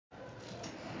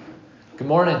Good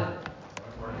morning.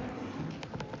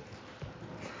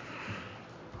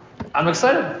 I'm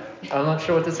excited. I'm not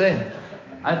sure what to say.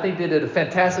 I think they did a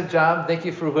fantastic job. Thank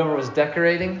you for whoever was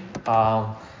decorating.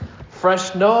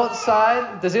 Fresh snow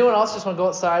outside. Does anyone else just want to go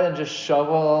outside and just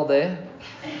shovel all day?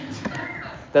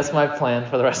 That's my plan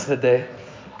for the rest of the day.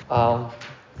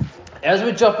 As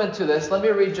we jump into this, let me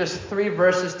read just 3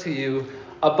 verses to you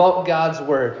about God's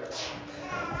Word.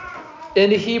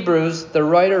 In Hebrews, the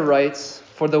writer writes,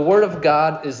 "For the Word of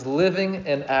God is living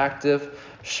and active,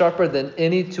 sharper than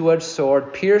any two-edged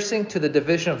sword, piercing to the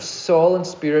division of soul and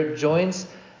spirit, joints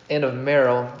and of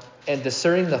marrow, and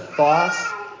discerning the thoughts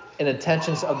and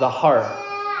intentions of the heart."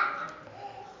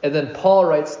 And then Paul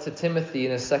writes to Timothy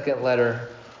in his second letter,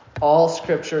 "All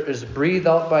Scripture is breathed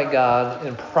out by God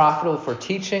and profitable for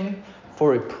teaching,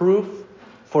 for reproof,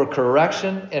 for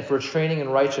correction, and for training in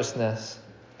righteousness."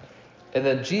 And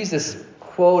then Jesus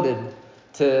quoted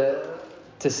to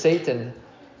Satan,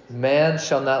 "Man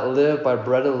shall not live by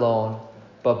bread alone,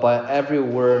 but by every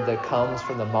word that comes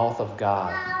from the mouth of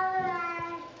God."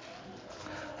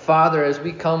 Father, as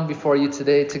we come before you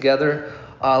today together,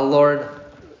 Lord,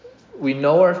 we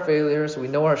know our failures, we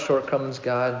know our shortcomings,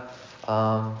 God.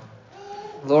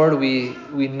 Lord, we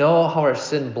know how our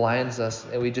sin blinds us,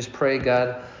 and we just pray,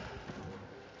 God,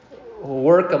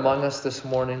 work among us this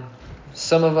morning.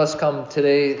 Some of us come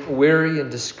today weary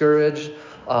and discouraged.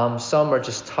 Some are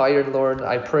just tired, Lord.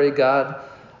 I pray, God,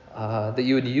 that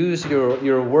you would use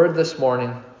your word this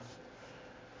morning,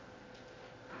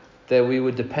 that we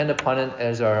would depend upon it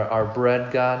as our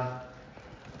bread, God,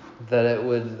 that it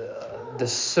would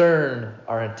discern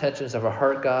our intentions of our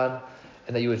heart, God,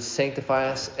 and that you would sanctify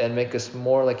us and make us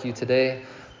more like you today.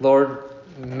 Lord,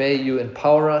 may you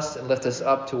empower us and lift us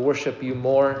up to worship you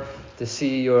more, to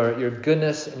see your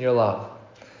goodness and your love.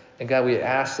 And God, we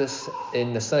ask this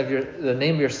in the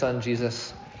name of your Son,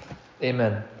 Jesus.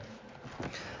 Amen.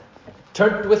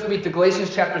 Turn with me to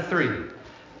Galatians chapter 3.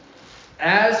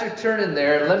 As you turn in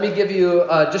there, let me give you,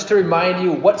 just to remind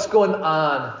you what's going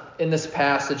on in this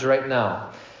passage right now.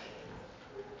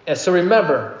 And so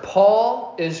remember,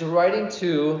 Paul is writing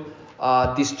to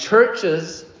these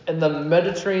churches in the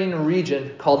Mediterranean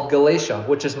region called Galatia,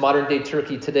 which is modern-day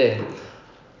Turkey today.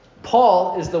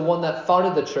 Paul is the one that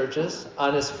founded the churches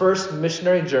on his first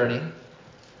missionary journey,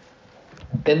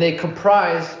 and they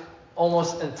comprise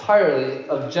almost entirely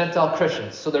of Gentile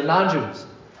Christians. So they're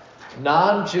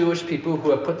non-Jewish people who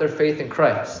have put their faith in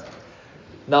Christ.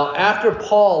 Now, after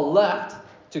Paul left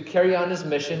to carry on his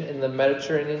mission in the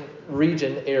Mediterranean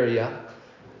region area,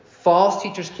 false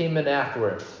teachers came in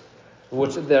afterwards,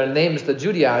 which their name is the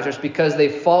Judaizers, because they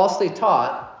falsely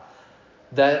taught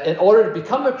that in order to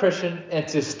become a Christian and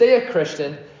to stay a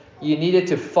Christian, you needed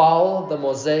to follow the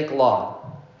Mosaic law,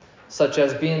 such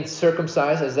as being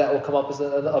circumcised, as that will come up as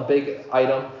a big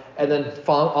item, and then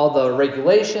follow all the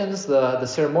regulations, the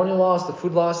ceremonial laws, the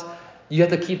food laws. You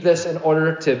have to keep this in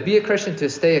order to be a Christian, to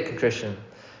stay a Christian.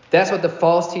 That's what the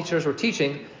false teachers were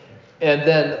teaching. And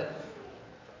then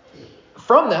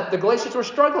from that, the Galatians were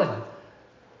struggling.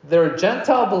 They were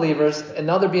Gentile believers, and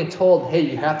now they're being told, hey,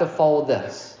 you have to follow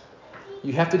this.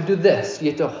 You have to do this.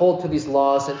 You have to hold to these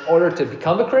laws in order to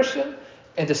become a Christian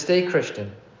and to stay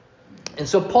Christian. And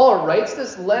so Paul writes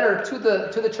this letter to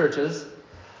the churches,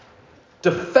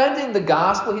 defending the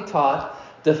gospel he taught,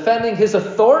 defending his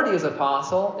authority as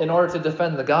apostle in order to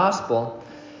defend the gospel.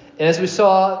 And as we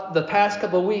saw the past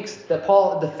couple of weeks, that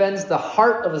Paul defends the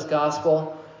heart of his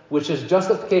gospel, which is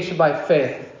justification by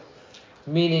faith,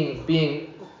 meaning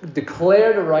being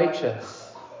declared righteous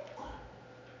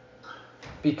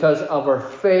because of our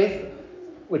faith,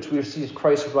 which we receive as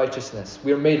Christ's righteousness.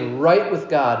 We are made right with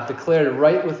God, declared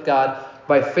right with God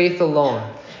by faith alone.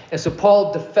 And so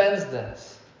Paul defends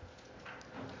this.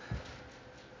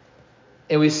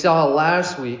 And we saw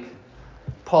last week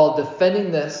Paul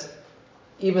defending this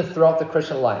even throughout the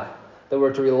Christian life, that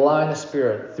we're to rely on the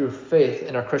Spirit through faith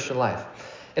in our Christian life.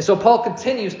 And so Paul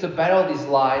continues to battle these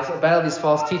lies, battle these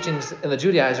false teachings in the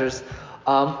Judaizers.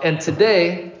 And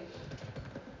today,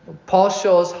 Paul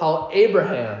shows how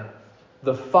Abraham,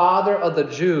 the father of the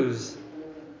Jews,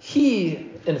 he,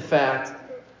 in fact,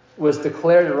 was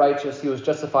declared righteous. He was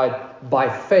justified by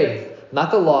faith, not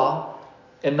the law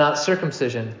and not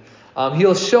circumcision.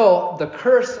 He'll show the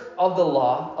curse of the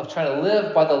law, of trying to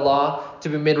live by the law to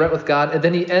be made right with God. And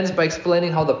then he ends by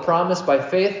explaining how the promise by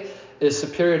faith is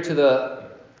superior to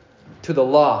the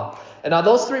law. And on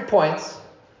those 3 points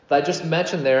that I just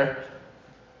mentioned there,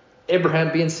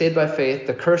 Abraham being saved by faith,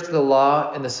 the curse to the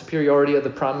law, and the superiority of the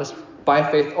promise by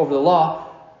faith over the law,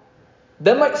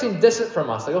 that might seem distant from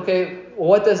us. Like, okay,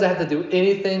 what does that have to do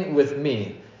anything with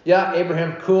me? Yeah,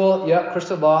 Abraham, cool. Yeah,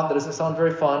 Christian law. That doesn't sound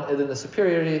very fun. And then the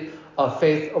superiority of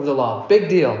faith over the law. Big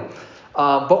deal.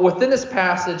 But within this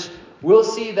passage, we'll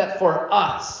see that for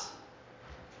us,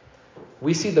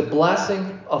 we see the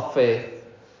blessing of faith.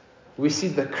 We see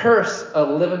the curse of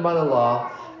living by the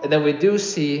law. And then we do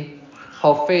see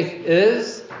how faith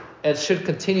is and should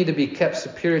continue to be kept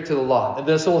superior to the law.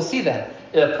 And so we'll see that.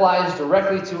 It applies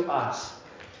directly to us.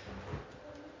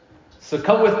 So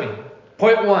come with me.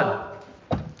 Point 1.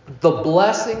 The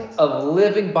blessing of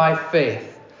living by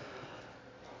faith.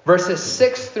 Verses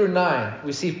 6 through 9,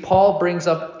 we see Paul brings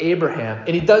up Abraham. And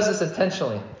he does this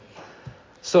intentionally.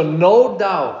 So no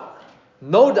doubt,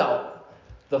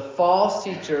 the false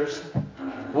teachers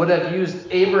would have used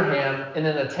Abraham in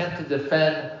an attempt to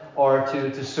defend or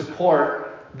to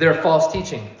support their false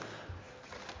teaching.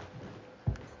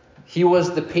 He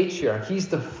was the patriarch. He's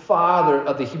the father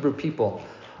of the Hebrew people.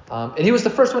 And he was the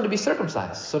first one to be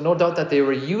circumcised. So no doubt that they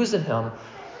were using him.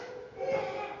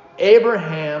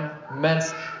 Abraham meant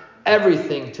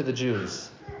everything to the Jews.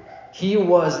 He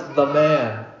was the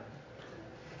man.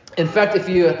 In fact,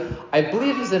 I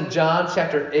believe it's in John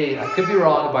chapter 8. I could be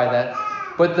wrong by that.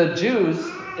 But the Jews,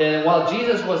 and while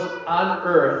Jesus was on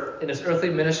earth in his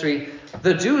earthly ministry,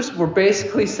 the Jews were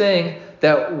basically saying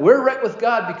that we're right with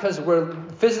God because we're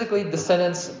physically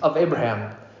descendants of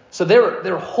Abraham. So they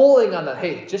were holding on that,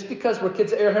 hey, just because we're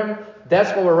kids of Abraham, that's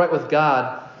why we're right with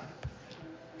God,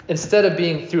 instead of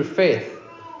being through faith.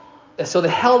 And so they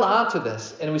held on to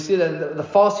this, and we see that the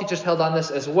false teachers held on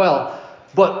this as well.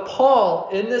 But Paul,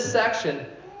 in this section,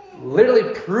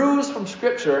 literally proves from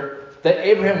Scripture that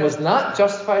Abraham was not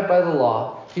justified by the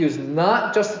law. He was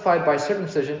not justified by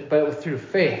circumcision, but it was through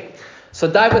faith. So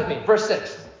dive with me. Verse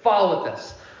 6. Follow with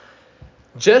this.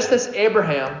 Just as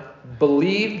Abraham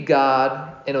believed God,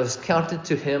 and it was counted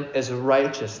to him as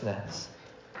righteousness.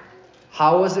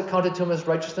 How was it counted to him as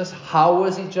righteousness? How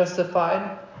was he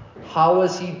justified? How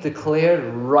was he declared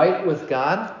right with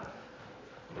God?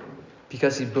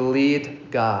 Because he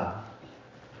believed God.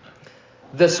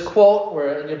 This quote,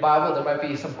 where in your Bible there might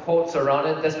be some quotes around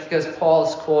it, that's because Paul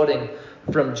is quoting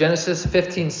from Genesis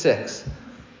 15:6.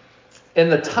 In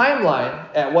the timeline,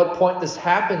 at what point this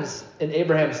happens in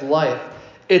Abraham's life,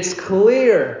 it's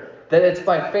clear that it's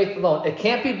by faith alone. It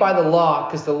can't be by the law,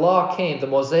 because the law came, the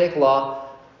Mosaic law,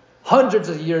 hundreds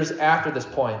of years after this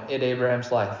point in Abraham's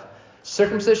life.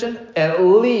 Circumcision, at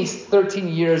least 13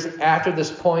 years after this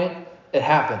point, it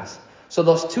happens. So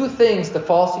those two things, the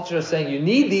false teachers are saying, you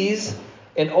need these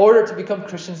in order to become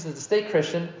Christians and to stay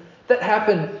Christian, that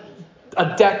happened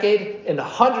a decade and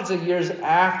hundreds of years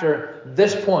after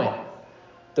this point.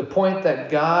 The point that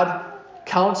God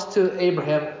counts to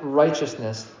Abraham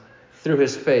righteousness through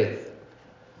his faith.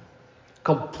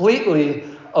 Completely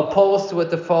opposed to what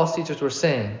the false teachers were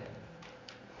saying.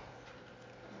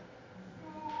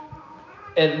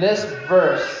 And this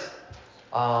verse,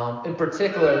 in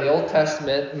particular in the Old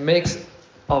Testament, makes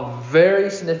a very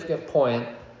significant point,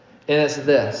 and it's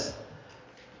this: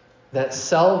 that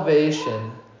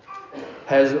salvation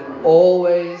has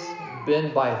always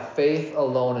been by faith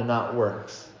alone and not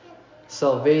works.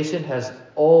 Salvation has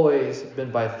always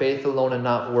been by faith alone and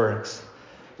not works.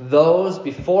 Those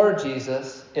before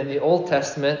Jesus in the Old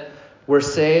Testament were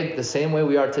saved the same way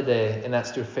we are today, and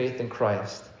that's through faith in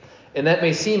Christ. And that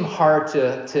may seem hard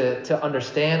to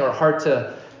understand or hard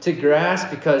to grasp,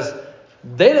 because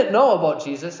they didn't know about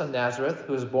Jesus of Nazareth,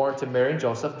 who was born to Mary and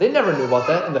Joseph. They never knew about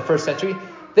that in the first century.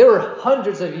 They were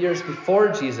hundreds of years before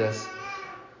Jesus.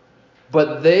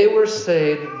 But they were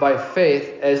saved by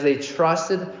faith as they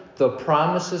trusted the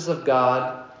promises of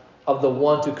God of the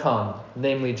one to come,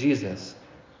 namely Jesus.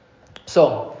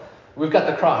 So, we've got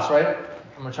the cross, right?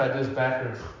 I'm going to try to do this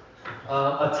backwards.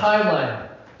 A timeline.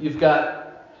 You've got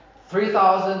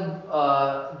 3000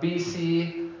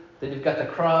 BC, then you've got the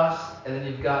cross, and then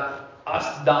you've got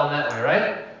us down that way,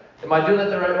 right? Am I doing it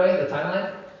the right way, the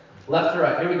timeline? Left to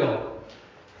right. Here we go.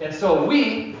 And so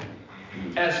we,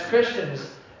 as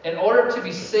Christians, in order to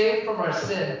be saved from our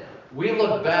sin, we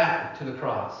look back to the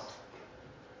cross.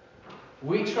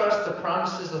 We trust the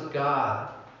promises of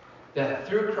God that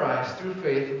through Christ, through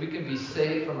faith, we can be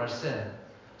saved from our sin.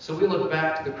 So we look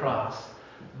back to the cross.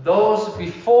 Those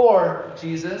before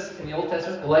Jesus in the Old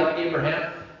Testament, like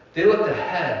Abraham, they looked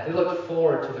ahead. They looked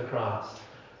forward to the cross.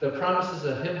 The promises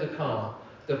of him to come.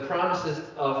 The promises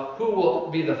of who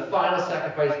will be the final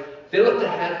sacrifice. They looked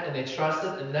ahead and they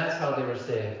trusted, and that's how they were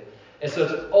saved. And so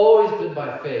it's always been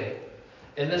by faith.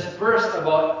 And this verse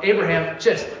about Abraham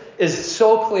just is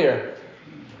so clear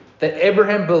that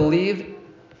Abraham believed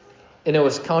and it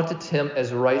was counted to him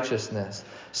as righteousness.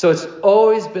 So it's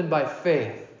always been by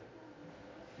faith.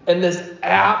 And this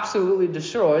absolutely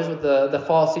destroys what the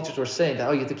false teachers were saying,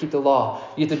 that, you have to keep the law,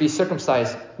 you have to be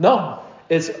circumcised. No,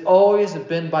 it's always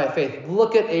been by faith.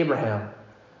 Look at Abraham.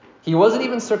 He wasn't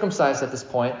even circumcised at this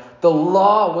point. The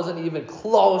law wasn't even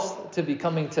close to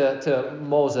becoming to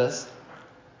Moses.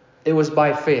 It was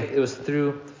by faith. It was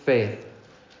through faith.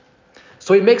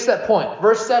 So he makes that point.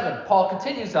 Verse 7, Paul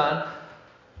continues on.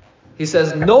 He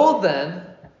says, "Know then,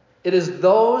 it is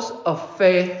those of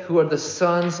faith who are the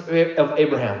sons of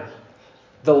Abraham."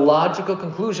 The logical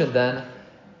conclusion then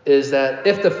is that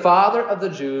if the father of the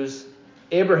Jews,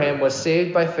 Abraham, was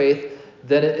saved by faith,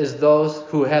 then it is those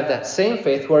who have that same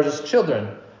faith who are his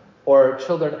children, or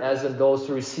children as in those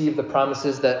who receive the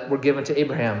promises that were given to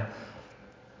Abraham.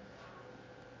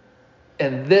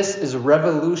 And this is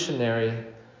revolutionary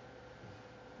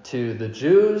to the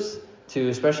Jews, to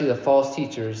especially the false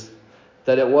teachers,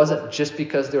 that it wasn't just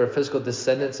because they were physical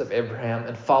descendants of Abraham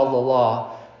and followed the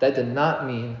law. That did not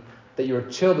mean that you were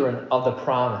children of the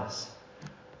promise.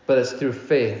 But it's through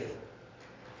faith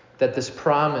that this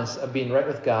promise of being right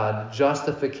with God,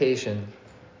 justification,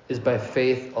 is by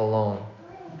faith alone.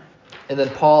 And then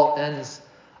Paul ends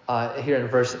here in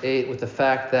verse 8 with the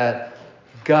fact that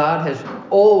God has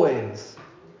always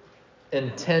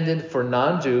intended for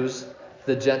non-Jews,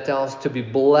 the Gentiles, to be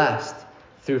blessed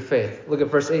through faith. Look at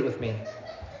verse 8 with me.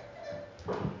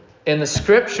 "In the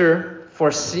scripture,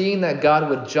 foreseeing that God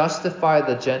would justify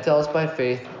the Gentiles by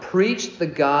faith, preached the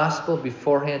gospel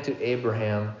beforehand to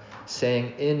Abraham,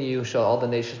 saying, 'In you shall all the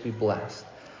nations be blessed.'"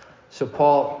 So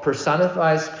Paul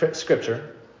personifies scripture.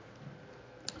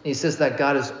 He says that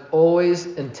God has always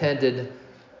intended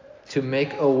to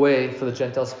make a way for the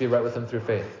Gentiles to be right with him through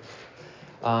faith.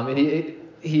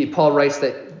 And Paul writes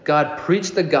that God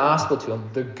preached the gospel to him,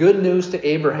 the good news to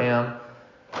Abraham,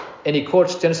 and he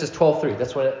quotes Genesis 12:3.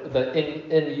 That's when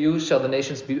in you shall the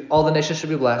nations be, all the nations should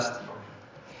be blessed.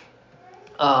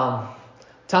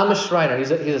 Thomas Schreiner,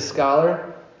 he's a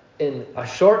scholar. In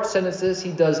short sentences,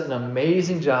 he does an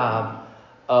amazing job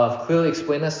of clearly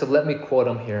explaining this. So let me quote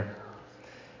him here.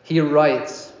 He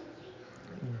writes,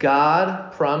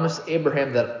 "God promised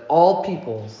Abraham that all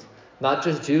peoples, not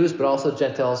just Jews, but also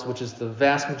Gentiles, which is the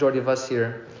vast majority of us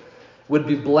here, would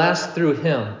be blessed through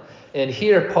him." And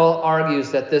here Paul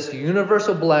argues that this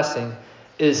universal blessing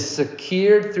is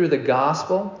secured through the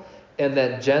gospel, and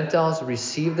that Gentiles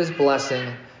receive this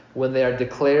blessing when they are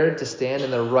declared to stand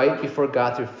in the right before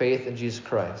God through faith in Jesus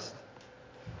Christ.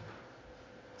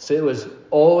 So it was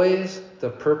always the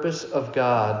purpose of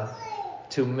God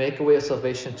to make a way of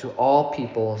salvation to all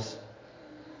peoples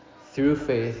through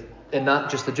faith, and not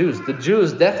just the Jews. The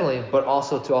Jews definitely, but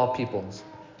also to all peoples.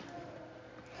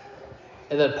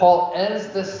 And then Paul ends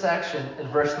this section in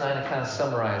verse 9 and kind of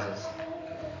summarizes.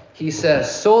 He says,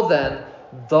 "So then,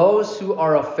 those who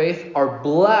are of faith are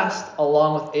blessed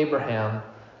along with Abraham,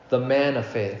 the man of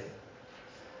faith."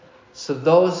 So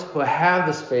those who have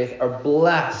this faith are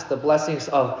blessed. The blessings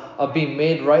of being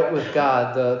made right with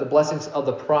God, the blessings of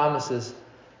the promises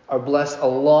are blessed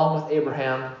along with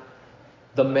Abraham,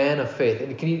 the man of faith.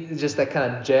 And can you just that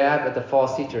kind of jab at the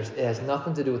false teachers? It has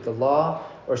nothing to do with the law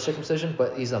or circumcision,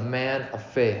 but he's a man of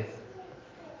faith.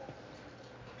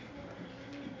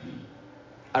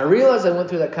 I realize I went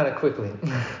through that kind of quickly,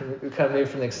 kind of maybe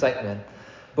from the excitement.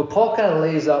 But Paul kind of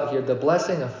lays out here the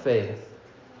blessing of faith,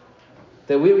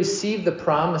 that we receive the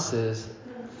promises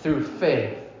through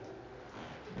faith,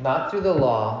 not through the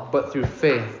law, but through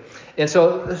faith. And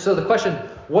so the question,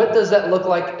 what does that look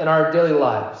like in our daily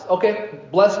lives? Okay,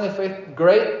 blessing of faith,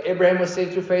 great. Abraham was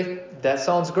saved through faith. That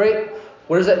sounds great.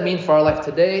 What does that mean for our life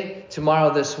today,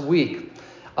 tomorrow, this week?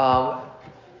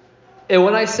 And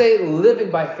when I say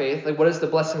living by faith, like what is the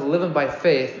blessing of living by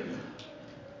faith?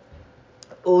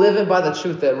 Living by the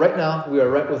truth that right now we are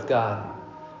right with God.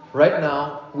 Right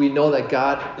now we know that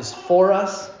God is for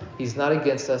us. He's not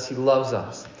against us. He loves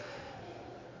us.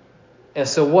 And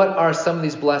so what are some of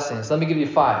these blessings? Let me give you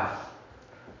 5.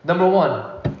 Number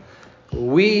 1,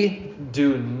 we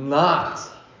do not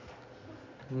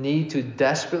need to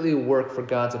desperately work for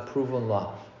God's approval and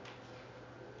love.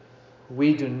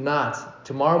 We do not.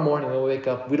 Tomorrow morning when we wake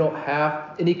up, we don't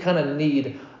have any kind of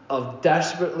need of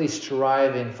desperately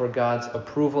striving for God's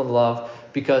approval and love,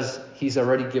 because He's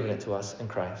already given it to us in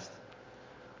Christ.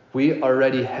 We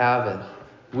already have it.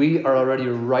 We are already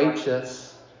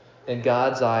righteous in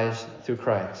God's eyes through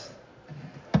Christ.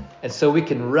 And so we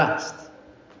can rest.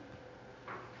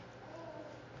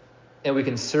 And we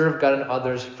can serve God and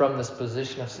others from this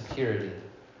position of security.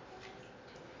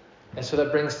 And so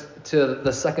that brings to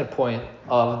the second point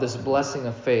of this blessing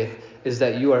of faith, is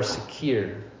that you are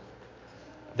secure.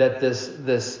 That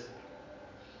this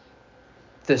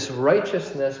this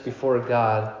righteousness before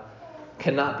God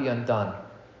cannot be undone.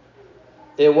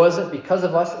 It wasn't because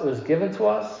of us, it was given to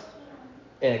us,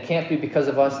 and it can't be because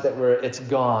of us that it's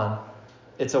gone.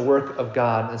 It's a work of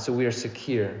God, and so we are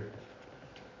secure.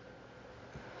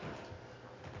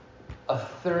 A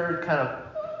third kind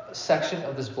of section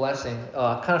of this blessing,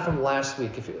 kind of from last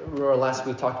week. If you remember, last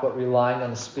week we talked about relying on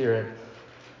the Spirit.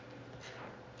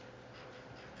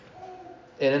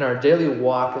 And in our daily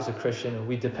walk as a Christian,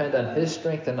 we depend on His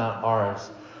strength and not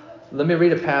ours. Let me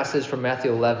read a passage from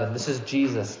Matthew 11. This is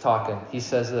Jesus talking. He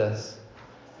says this: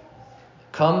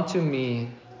 "Come to me,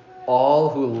 all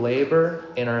who labor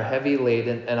and are heavy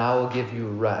laden, and I will give you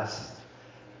rest.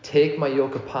 Take my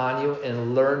yoke upon you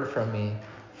and learn from me,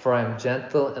 for I am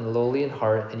gentle and lowly in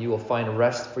heart, and you will find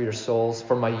rest for your souls.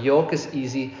 For my yoke is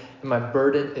easy and my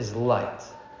burden is light."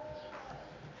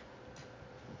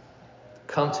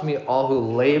 Come to me, all who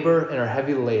labor and are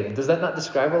heavy laden. Does that not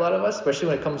describe a lot of us, especially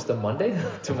when it comes to Monday,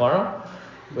 tomorrow,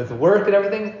 with work and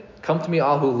everything? Come to me,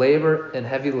 all who labor and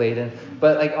heavy laden.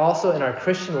 But like also in our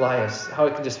Christian lives, how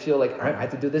it can just feel like, all right, I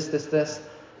have to do this.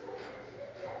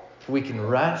 We can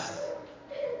rest.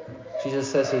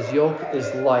 Jesus says His yoke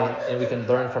is light and we can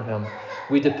learn from Him.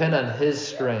 We depend on His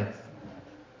strength.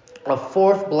 A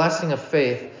fourth blessing of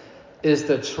faith is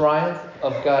the triumph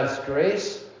of God's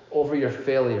grace over your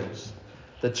failures.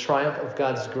 The triumph of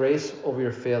God's grace over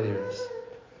your failures.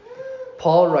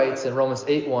 Paul writes in Romans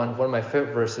 8:1, one of my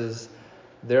favorite verses,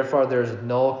 "Therefore there is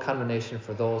no condemnation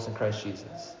for those in Christ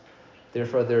Jesus."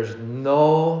 Therefore there is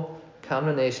no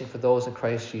condemnation for those in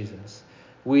Christ Jesus.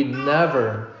 We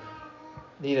never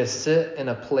need to sit in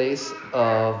a place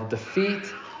of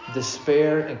defeat,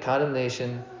 despair, and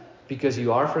condemnation, because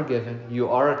you are forgiven, you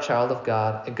are a child of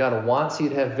God, and God wants you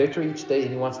to have victory each day, and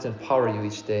He wants to empower you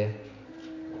each day.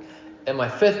 And my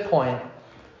fifth point,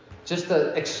 just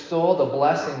to extol the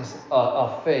blessings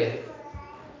of faith,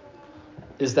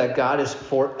 is that God is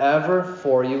forever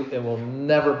for you and will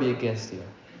never be against you.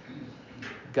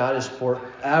 God is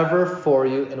forever for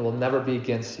you and will never be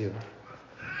against you.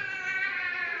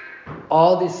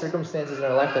 All these circumstances in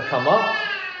our life that come up,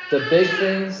 the big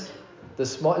things, the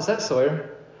small... Is that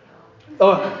Sawyer?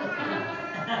 Oh,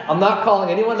 I'm not calling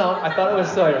anyone out. I thought it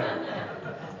was Sawyer.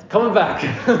 Coming back.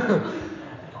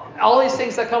 All these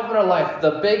things that come up in our life,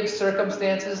 the big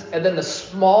circumstances, and then the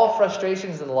small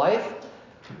frustrations in life,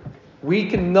 we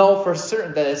can know for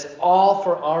certain that it's all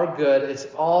for our good, it's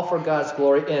all for God's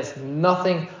glory, and it's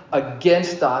nothing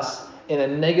against us in a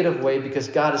negative way, because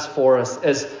God is for us.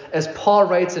 As Paul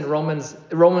writes in Romans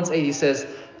 8, he says,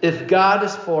 "If God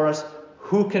is for us,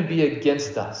 who can be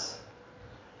against us?"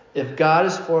 If God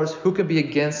is for us, who can be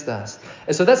against us?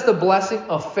 And so that's the blessing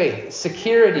of faith.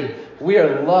 Security. We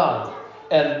are loved.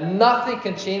 And nothing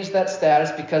can change that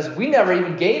status, because we never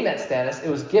even gained that status. It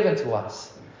was given to us.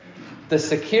 The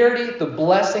security, the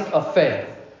blessing of faith.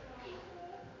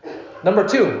 Number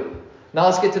 2. Now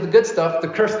let's get to the good stuff. The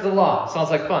curse of the law. Sounds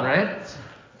like fun, right?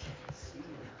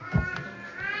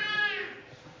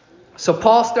 So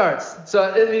Paul starts.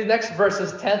 So in the next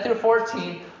verses, 10 through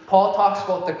 14, Paul talks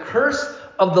about the curse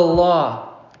of the law.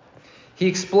 He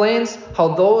explains how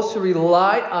those who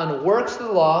rely on works of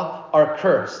the law are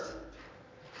cursed.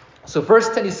 So verse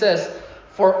 10, he says,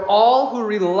 "For all who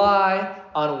rely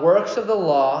on works of the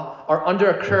law are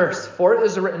under a curse. For it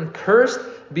is written, 'Cursed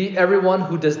be everyone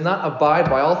who does not abide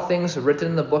by all things written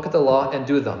in the book of the law and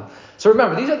do them.'" So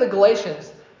remember, these are the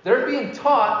Galatians. They're being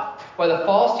taught by the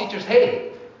false teachers, hey,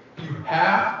 you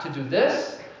have to do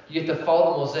this. You have to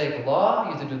follow the Mosaic law.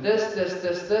 You have to do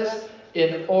this,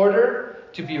 in order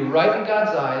to be right in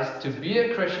God's eyes, to be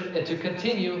a Christian, and to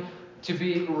continue to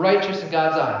be righteous in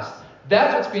God's eyes.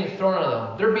 That's what's being thrown at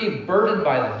them. They're being burdened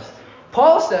by this.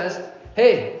 Paul says,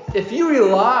 hey, if you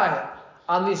rely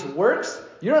on these works,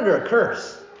 you're under a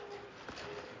curse.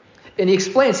 And he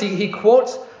explains, he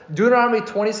quotes Deuteronomy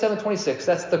 27:26.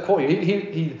 That's the quote.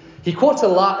 He quotes a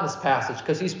lot in this passage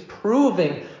because he's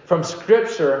proving from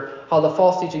Scripture how the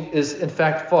false teaching is in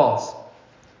fact false.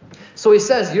 So he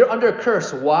says, you're under a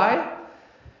curse. Why?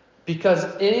 Because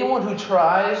anyone who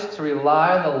tries to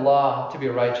rely on the law to be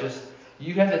righteous,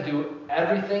 you have to do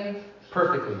everything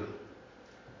perfectly.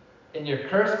 And you're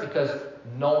cursed because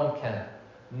no one can.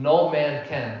 No man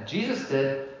can. Jesus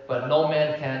did, but no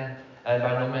man can. And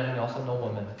by no man, I mean also no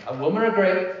woman. Women are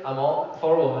great. I'm all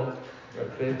for a woman.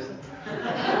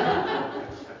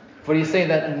 But he's saying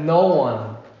that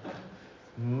no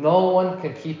one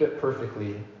can keep it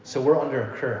perfectly. So we're under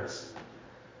a curse.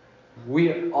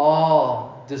 We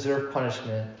all deserve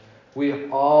punishment. We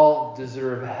all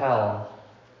deserve hell.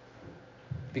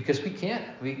 Because we can't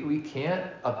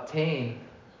obtain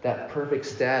that perfect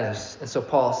status. And so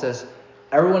Paul says,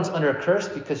 Everyone's under a curse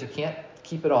because you can't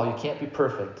keep it all. You can't be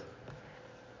perfect.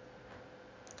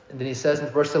 And then he says in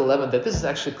verse 11 that this is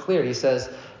actually clear. He says,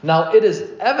 now it is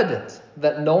evident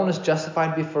that no one is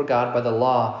justified before God by the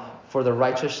law, for the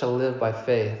righteous shall live by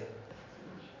faith.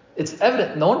 It's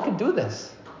evident. No one can do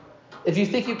this. If you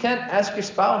think you can, ask your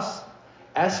spouse,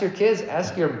 ask your kids,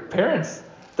 ask your parents.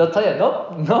 They'll tell you,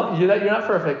 nope, you're not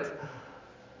perfect.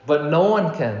 But no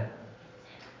one can.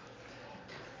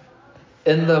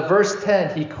 In the verse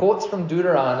 10, he quotes from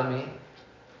Deuteronomy,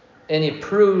 and he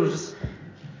proves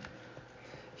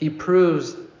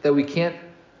that we can't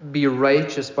be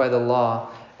righteous by the law.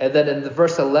 And then in the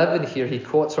verse 11 here, he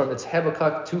quotes from, it's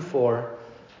Habakkuk 2:4,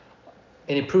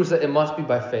 and he proves that it must be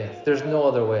by faith. There's no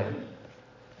other way.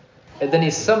 And then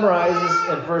he summarizes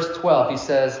in verse 12. He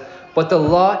says, but the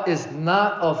law is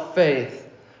not of faith.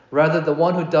 Rather, the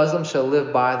one who does them shall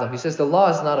live by them. He says the law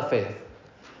is not of faith.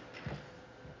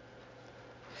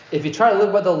 If you try to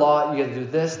live by the law, you got to do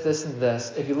this, this, and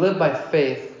this. If you live by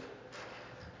faith,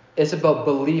 it's about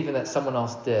believing that someone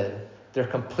else did. They're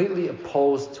completely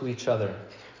opposed to each other.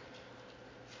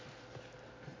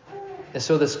 And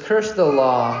so this curse of the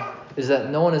law is that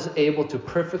no one is able to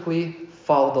perfectly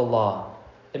follow the law.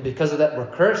 And because of that, we're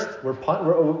cursed.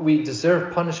 We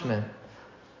deserve punishment.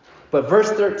 But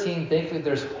verse 13, thankfully,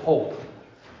 there's hope.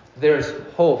 There's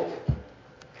hope.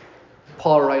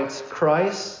 Paul writes,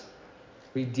 Christ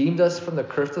redeemed us from the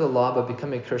curse of the law by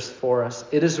becoming a curse for us.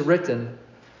 It is written,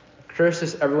 cursed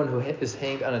is everyone who is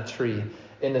hanged on a tree.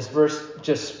 And this verse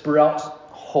just sprouts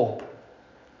hope.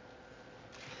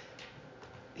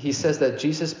 He says that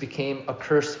Jesus became a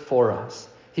curse for us.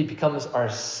 He becomes our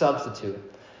substitute.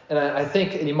 And I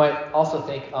think, and you might also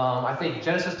think, I think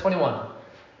Genesis 21,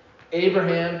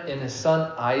 Abraham and his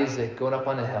son Isaac going up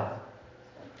on a hill.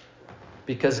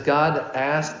 Because God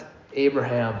asked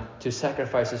Abraham to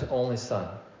sacrifice his only son.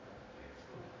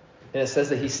 And it says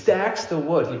that he stacks the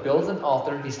wood. He builds an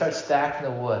altar. He starts stacking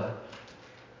the wood.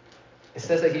 It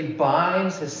says that he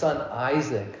binds his son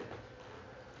Isaac.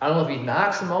 I don't know if he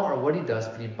knocks him out or what he does,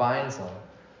 but he binds him.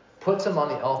 Puts him on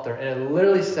the altar. And it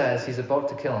literally says he's about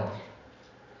to kill him.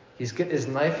 He's getting his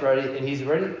knife ready. And he's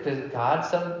ready because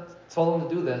God told him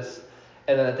to do this.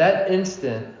 And then at that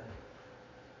instant,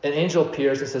 an angel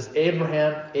appears and says,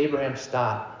 Abraham, Abraham,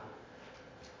 stop.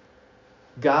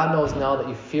 God knows now that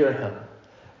you fear him.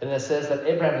 And it says that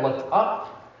Abraham looked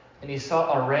up and he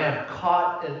saw a ram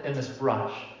caught in this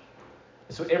brush.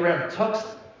 And so Abraham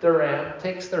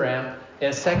takes the ram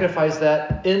and sacrificed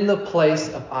that in the place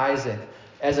of Isaac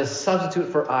as a substitute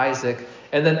for Isaac.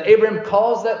 And then Abraham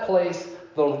calls that place,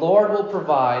 the Lord will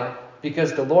provide,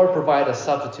 because the Lord provided a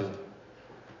substitute.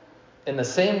 In the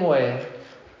same way,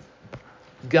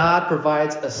 God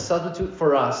provides a substitute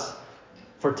for us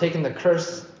for taking the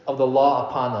curse of the law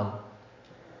upon them.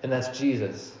 And that's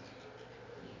Jesus.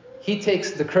 He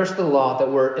takes the curse of the law that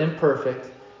we're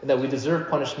imperfect and that we deserve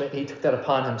punishment. He took that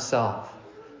upon himself.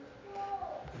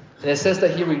 And it says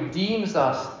that he redeems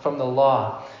us from the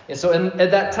law. And so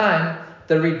at that time,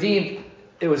 the redeemed,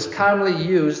 it was commonly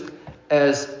used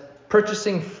as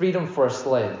purchasing freedom for a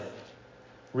slave.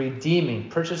 Redeeming,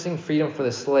 purchasing freedom for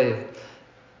the slave.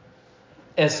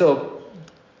 And so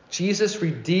Jesus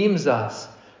redeems us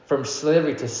from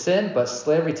slavery to sin, but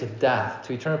slavery to death,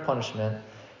 to eternal punishment.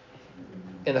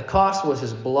 And the cost was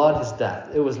his blood, his death.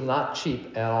 It was not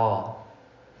cheap at all.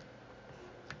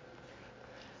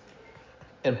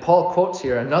 And Paul quotes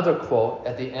here another quote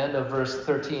at the end of verse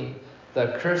 13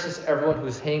 that curses everyone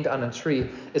who's hanged on a tree.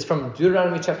 It's from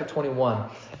Deuteronomy chapter 21.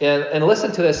 And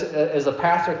listen to this as the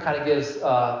pastor kind of gives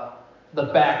the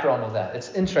background of that.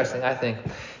 It's interesting, I think.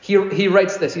 He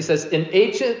writes this. He says, in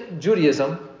ancient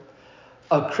Judaism,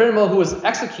 a criminal who was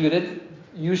executed,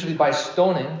 usually by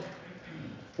stoning,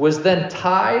 was then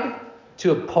tied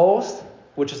to a post,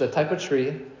 which is a type of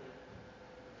tree,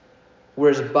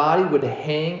 where his body would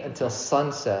hang until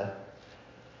sunset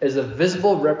as a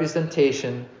visible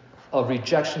representation of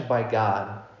rejection by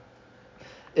God.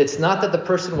 It's not that the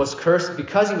person was cursed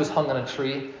because he was hung on a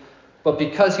tree, but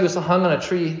because he was hung on a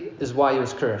tree is why he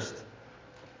was cursed.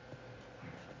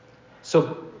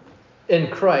 So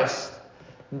in Christ,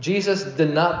 Jesus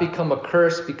did not become a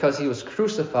curse because he was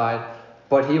crucified,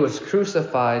 but he was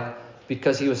crucified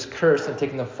because he was cursed and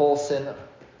taking the full sin,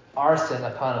 our sin,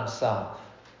 upon himself.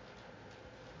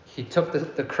 He took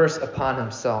the curse upon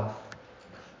himself.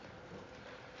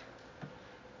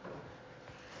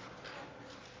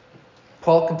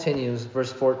 Paul continues,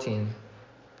 verse 14,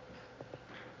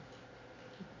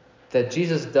 that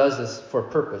Jesus does this for a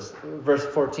purpose. Verse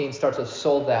 14 starts with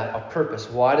so that, a purpose.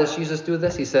 Why does Jesus do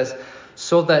this? He says,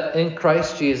 so that in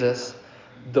Christ Jesus,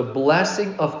 the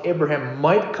blessing of Abraham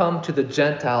might come to the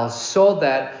Gentiles so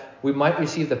that we might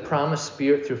receive the promised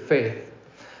Spirit through faith.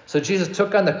 So Jesus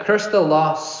took on the curse of the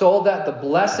law so that the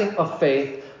blessing of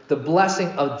faith, the blessing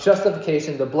of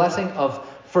justification, the blessing of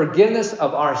forgiveness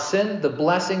of our sin, the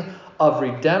blessing of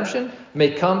redemption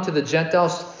may come to the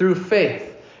Gentiles through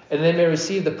faith. And they may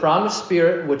receive the promised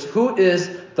Spirit, who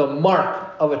is the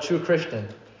mark of a true Christian.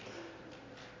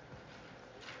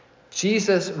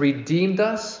 Jesus redeemed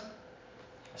us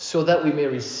so that we may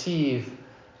receive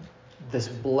this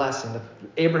blessing,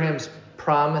 Abraham's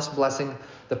promised blessing,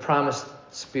 the promised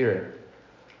Spirit.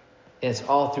 And it's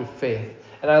all through faith.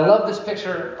 And I love this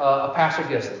picture a pastor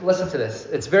gives. Listen to this.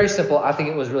 It's very simple. I think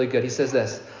it was really good. He says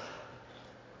this.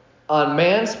 On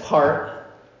man's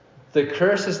part, the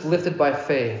curse is lifted by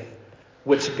faith,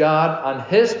 which God, on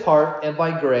his part and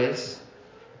by grace,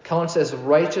 counts as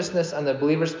righteousness on the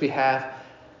believer's behalf.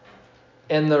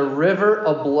 And the river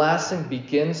of blessing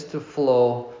begins to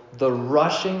flow. The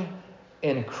rushing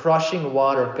and crushing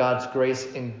water of God's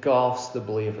grace engulfs the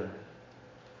believer.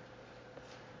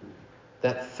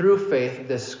 That through faith,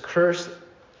 this curse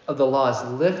of the law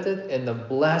is lifted, and the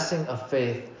blessing of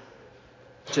faith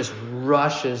just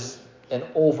rushes and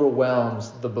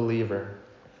overwhelms the believer.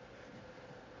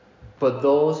 But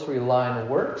those who rely on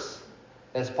works,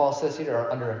 as Paul says here,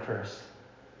 are under a curse.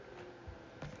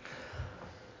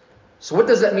 So what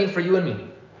does that mean for you and me?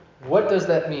 What does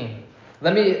that mean?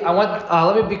 Let me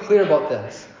be clear about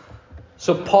this.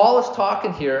 So Paul is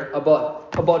talking here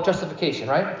about justification,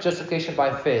 right? Justification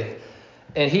by faith.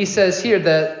 And he says here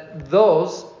that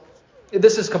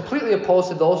this is completely opposed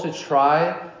to those who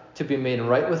try to be made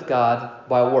right with God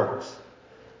by works.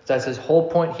 That's his whole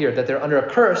point here, that they're under a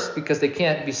curse because they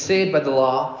can't be saved by the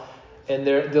law, and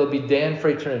they'll be damned for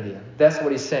eternity. That's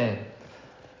what he's saying.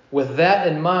 With that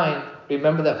in mind,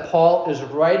 remember that Paul is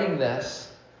writing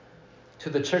this to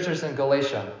the churches in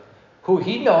Galatia, who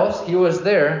he knows, he was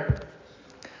there,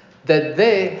 that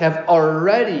they have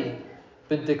already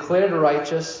been declared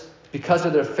righteous because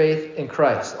of their faith in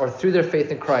Christ, or through their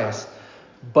faith in Christ.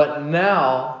 But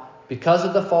now, because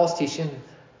of the false teaching,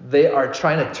 they are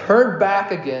trying to turn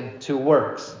back again to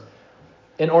works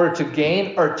in order to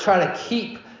gain or try to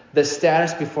keep the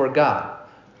status before God,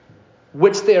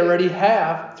 which they already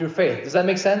have through faith. Does that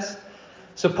make sense?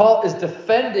 So Paul is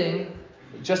defending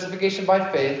justification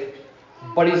by faith,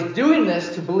 but he's doing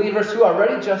this to believers who are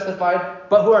already justified,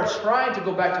 but who are trying to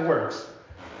go back to works.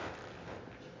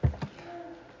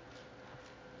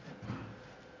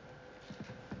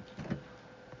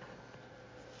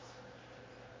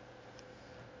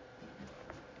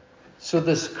 So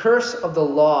this curse of the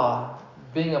law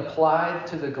being applied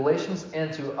to the Galatians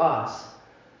and to us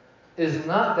is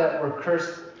not that we're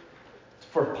cursed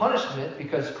for punishment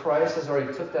because Christ has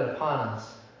already took that upon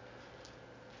us.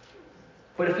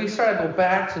 But if we try to go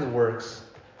back to the works,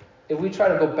 if we try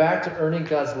to go back to earning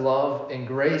God's love and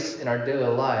grace in our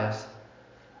daily lives,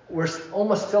 we're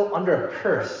almost still under a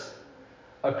curse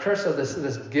of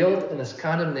this guilt and this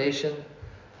condemnation.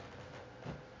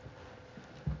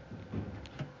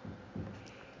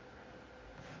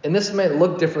 And this may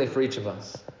look differently for each of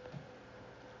us.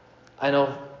 I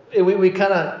know we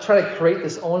kind of try to create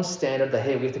this own standard that,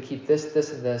 hey, we have to keep this,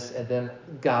 this, and this, and then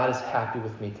God is happy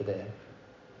with me today.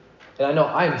 And I know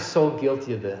I'm so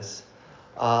guilty of this.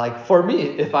 Like for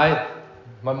me,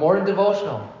 my morning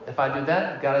devotional, if I do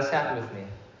that, God is happy with me.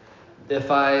 If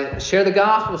I share the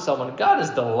gospel with someone, God is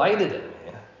delighted in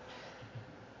me.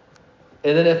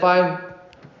 And then if I'm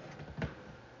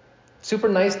super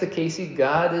nice to Casey,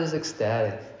 God is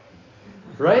ecstatic.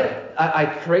 Right? I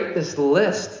create this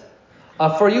list.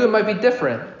 For you, it might be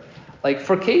different. Like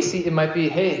for Casey, it might be,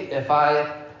 hey, if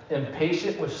I am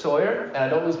patient with Sawyer and I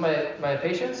don't lose my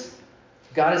patience,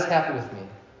 God is happy with me.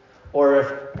 Or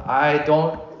if I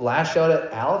don't lash out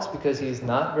at Alex because he's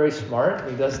not very smart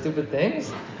and he does stupid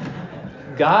things,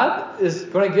 God is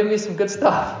going to give me some good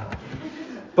stuff.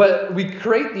 But we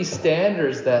create these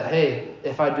standards that, hey,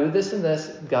 if I do this and this,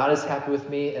 God is happy with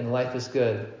me and life is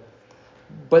good.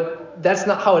 But that's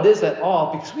not how it is at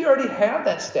all, because we already have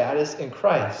that status in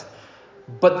Christ.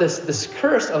 But this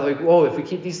curse of like, whoa, if we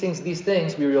keep these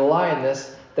things, we rely on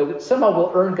this, that somehow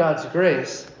we'll earn God's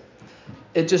grace.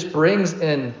 It just brings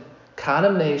in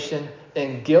condemnation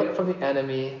and guilt from the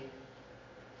enemy.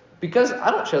 Because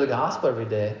I don't share the gospel every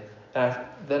day. And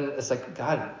then it's like,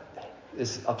 God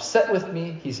is upset with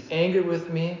me. He's angry with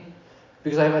me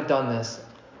because I haven't done this.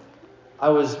 I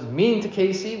was mean to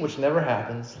Casey, which never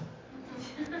happens.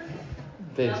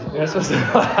 You're supposed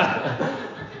to.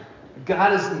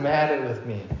 God is mad with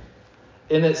me.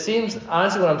 And it seems,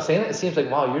 honestly, when I'm saying it seems like,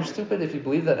 wow, you're stupid if you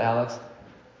believe that, Alex.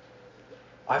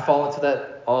 I fall into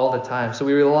all the time. So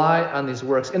we rely on these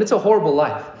works. And it's a horrible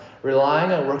life.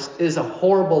 Relying on works is a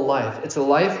horrible life. It's a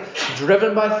life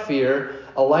driven by fear,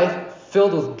 a life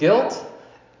filled with guilt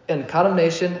and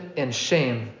condemnation and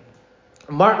shame.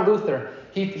 Martin Luther,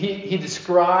 he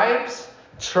describes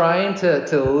trying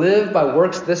to live by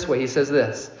works this way. He says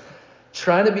this: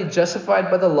 trying to be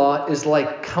justified by the law is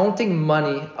like counting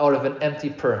money out of an empty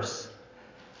purse,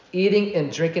 eating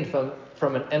and drinking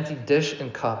from an empty dish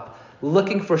and cup,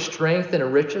 looking for strength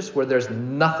and riches where there's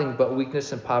nothing but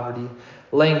weakness and poverty,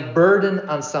 laying burden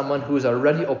on someone who is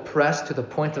already oppressed to the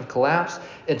point of collapse,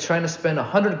 and trying to spend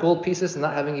 100 gold pieces and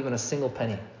not having even a single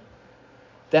penny.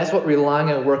 That's what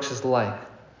relying on works is like.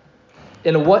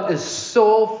 And what is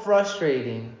so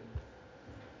frustrating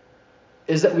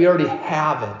is that we already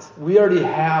have it. We already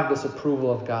have this approval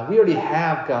of God. We already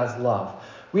have God's love.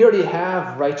 We already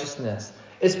have righteousness.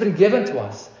 It's been given to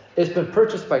us. It's been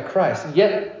purchased by Christ.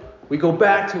 Yet we go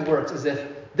back to works as if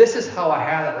this is how I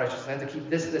have that righteousness. I have to keep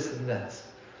this, this, and this.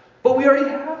 But we already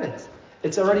have it.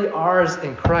 It's already ours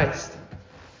in Christ.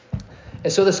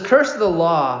 And so this curse of the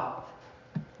law,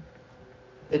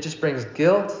 it just brings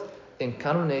guilt and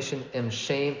condemnation and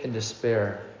shame and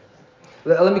despair.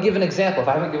 Let me give an example. If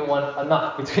I haven't given one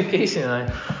enough between Casey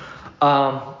and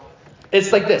I.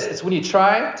 It's like this. It's when you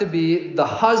try to be the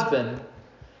husband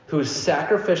who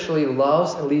sacrificially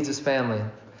loves and leads his family.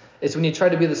 It's when you try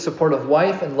to be the supportive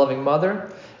wife and loving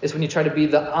mother. It's when you try to be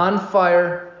the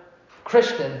on-fire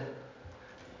Christian,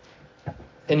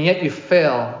 and yet you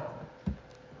fail.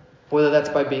 Whether that's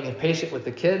by being impatient with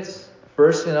the kids,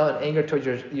 bursting out in anger towards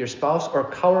your spouse, or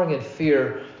cowering in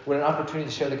fear when an opportunity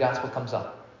to share the gospel comes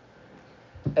up.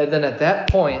 And then at that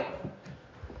point,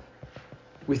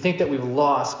 we think that we've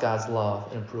lost God's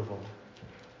love and approval.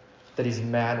 That He's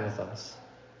mad with us.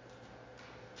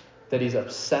 That He's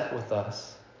upset with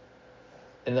us.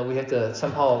 And that we have to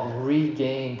somehow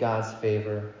regain God's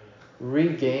favor.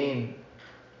 Regain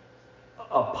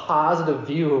a positive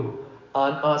view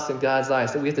on us in God's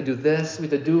eyes. That we have to do this. We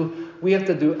have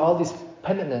to do all these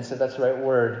penitence, if that's the right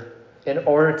word, in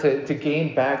order to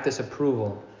gain back this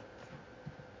approval.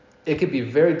 It could be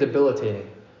very debilitating.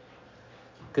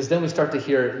 Because then we start to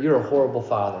hear, you're a horrible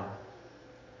father.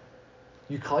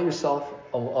 You call yourself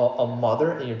a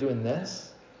mother and you're doing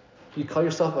this? You call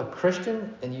yourself a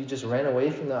Christian and you just ran away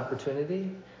from the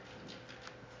opportunity?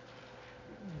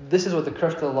 This is what the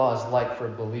curse of the law is like for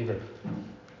a believer.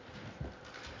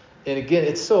 And again,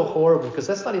 it's so horrible because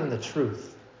that's not even the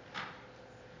truth.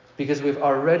 Because we've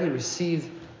already received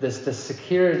this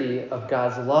security of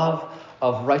God's love,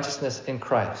 of righteousness in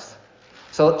Christ.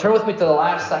 So turn with me to the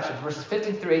last section, verses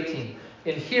 15 through 18.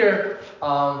 In here,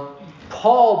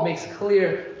 Paul makes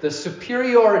clear the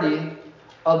superiority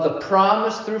of the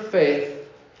promise through faith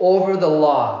over the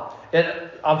law. And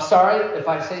I'm sorry if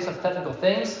I say some technical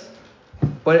things,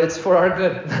 but it's for our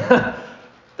good.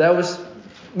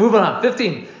 Moving on.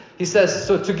 15. He says,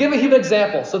 so to give a human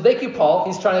example. So thank you, Paul.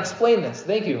 He's trying to explain this.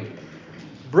 Thank you.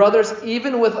 Brothers,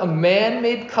 even with a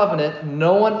man-made covenant,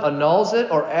 no one annuls it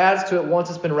or adds to it once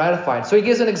it's been ratified. So he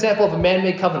gives an example of a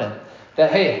man-made covenant.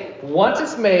 That, hey, once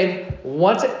it's made,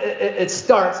 once it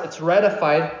starts, it's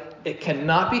ratified, it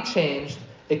cannot be changed,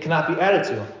 it cannot be added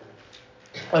to.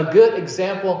 A good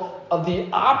example of the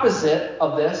opposite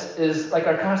of this is like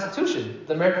our Constitution,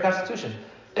 the American Constitution.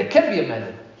 It can be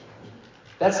amended.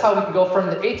 That's how we can go from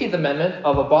the 18th Amendment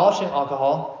of abolishing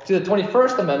alcohol to the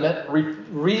 21st Amendment,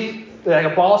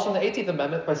 abolishing the 18th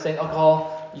Amendment by saying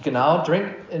alcohol, you can now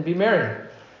drink and be merry.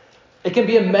 It can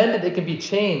be amended, it can be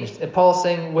changed. And Paul is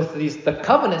saying with the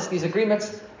covenants, these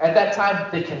agreements, at that time,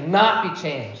 they cannot be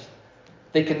changed.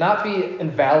 They cannot be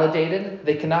invalidated.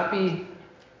 They cannot be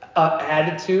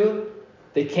added to.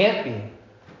 They can't be.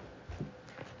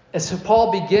 And so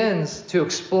Paul begins to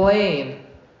explain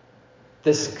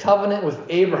this covenant with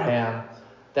Abraham.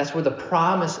 That's where the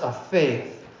promise of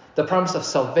faith, the promise of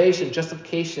salvation,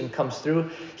 justification comes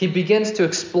through. He begins to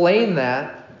explain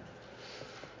that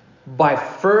by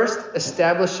first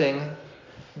establishing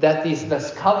that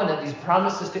this covenant, these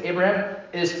promises to Abraham,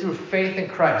 is through faith in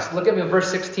Christ. Look at me in verse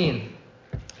 16.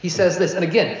 He says this, and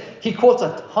again, he quotes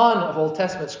a ton of Old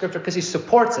Testament scripture because he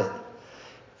supports it.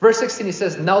 Verse 16, he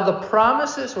says, now the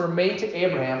promises were made to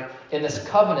Abraham in this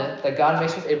covenant that God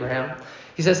makes with Abraham.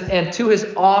 He says, and to his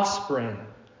offspring.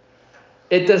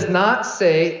 It does not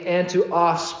say, and to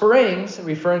offsprings,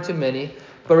 referring to many,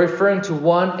 but referring to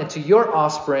one, and to your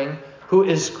offspring, who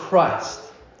is Christ.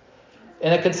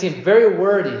 And it can seem very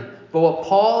wordy, but what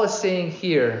Paul is saying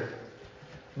here,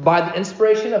 by the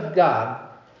inspiration of God,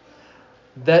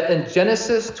 that in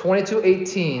Genesis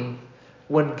 22:18,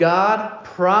 when God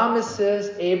promises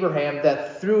Abraham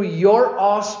that through your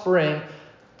offspring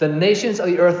the nations of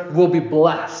the earth will be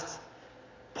blessed.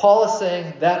 Paul is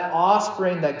saying that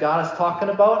offspring that God is talking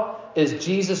about is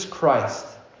Jesus Christ.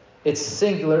 It's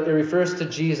singular. It refers to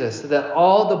Jesus. That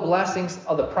all the blessings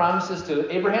of the promises to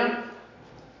Abraham,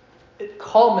 it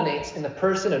culminates in the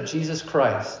person of Jesus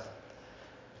Christ.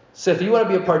 So if you want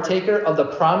to be a partaker of the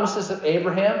promises of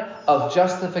Abraham, of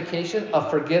justification,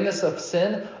 of forgiveness of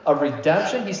sin, of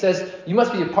redemption, he says you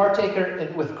must be a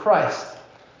partaker with Christ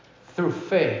through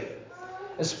faith.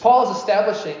 As Paul is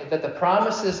establishing that the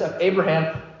promises of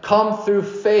Abraham come through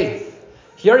faith.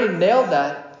 He already nailed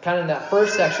that kind of in that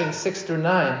first section, 6 through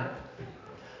 9.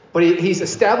 But he's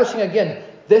establishing again,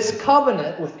 this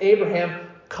covenant with Abraham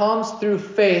comes through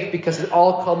faith because it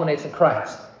all culminates in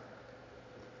Christ.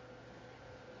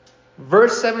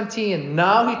 Verse 17,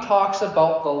 now he talks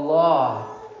about the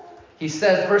law. He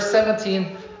says, verse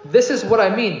 17, this is what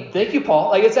I mean. Thank you, Paul.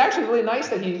 Like, it's actually really nice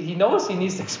that he knows he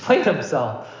needs to explain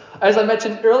himself. As I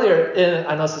mentioned earlier,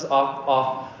 I know this is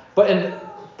off, but in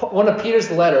one of Peter's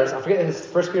letters, I forget if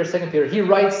it's 1 Peter, 2 Peter, he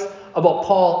writes about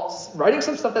Paul writing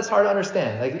some stuff that's hard to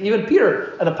understand. Like, even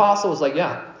Peter, an apostle, was like,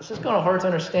 yeah, this is kind of hard to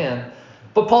understand.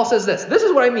 But Paul says this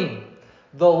is what I mean.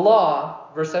 The law,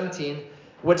 verse 17,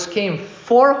 which came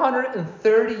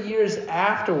 430 years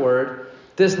afterward,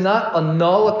 does not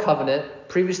annul a covenant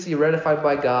previously ratified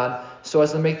by God so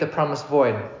as to make the promise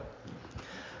void.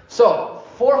 So,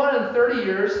 430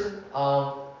 years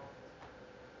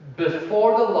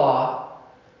before the law,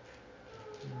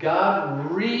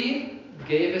 God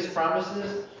gave his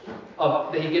promises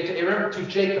that he gave to Abraham to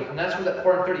Jacob. And that's where that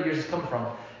 430 years is coming from.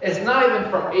 It's not even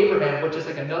from Abraham, which is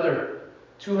like another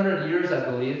 200 years, I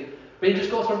believe. But he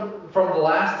just goes from the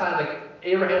last time like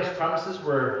Abraham's promises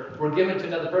were given to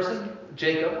another person,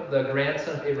 Jacob, the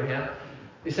grandson of Abraham.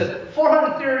 He said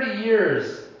 430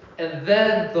 years, and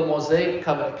then the Mosaic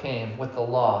covenant came with the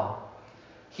law.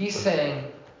 He's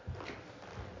saying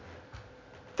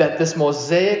that this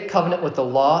Mosaic covenant with the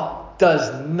law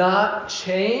does not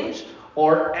change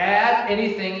or add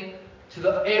anything to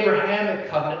the Abrahamic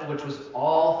covenant, which was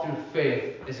all through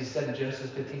faith, as he said in Genesis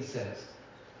 15:6.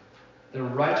 The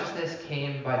righteousness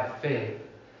came by faith.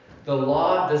 The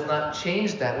law does not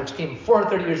change that, which came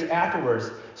 430 years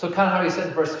afterwards. So kind of how he said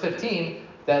in verse 15,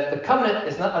 that the covenant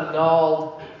is not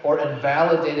annulled or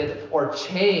invalidated or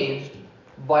changed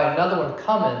by another one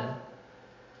coming,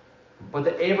 but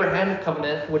the Abrahamic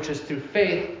covenant, which is through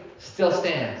faith, still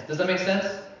stands. Does that make sense?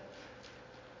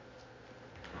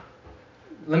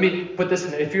 Let me put this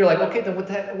in there. If you're like, okay, then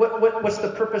what's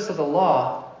the purpose of the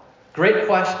law? Great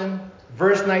question.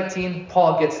 Verse 19,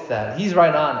 Paul gets that. He's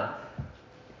right on it.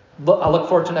 I look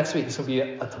forward to next week. This will be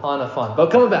a ton of fun.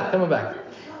 But coming back.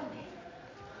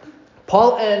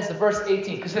 Paul ends the verse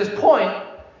 18, because his point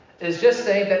is just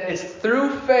saying that it's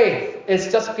through faith.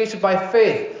 It's justification by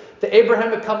faith. The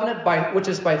Abrahamic covenant, which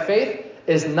is by faith,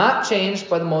 is not changed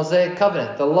by the Mosaic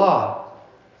covenant, the law.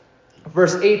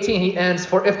 Verse 18, he ends,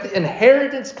 for if the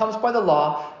inheritance comes by the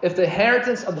law, if the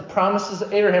inheritance of the promises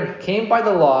of Abraham came by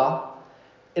the law,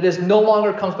 it is no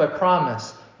longer comes by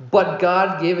promise, but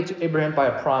God gave it to Abraham by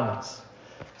a promise.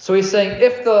 So he's saying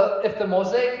if the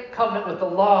Mosaic covenant with the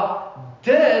law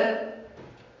did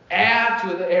add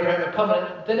to the Abrahamic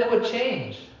covenant, then it would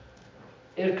change.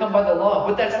 It would come by the law.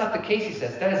 But that's not the case, he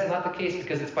says. That is not the case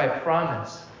because it's by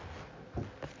promise.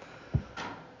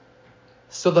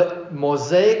 So the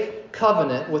Mosaic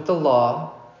covenant with the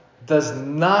law does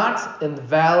not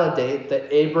invalidate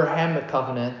the Abrahamic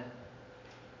covenant,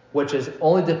 which is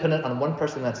only dependent on one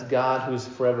person, that's God, who's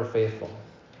forever faithful.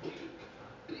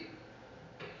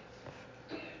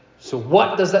 So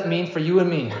what does that mean for you and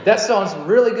me? That sounds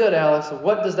really good, Alex.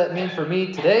 What does that mean for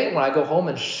me today when I go home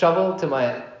and shovel till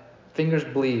my fingers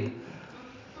bleed?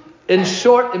 In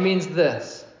short, it means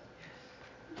this.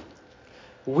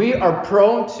 We are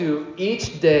prone to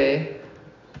each day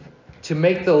to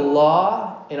make the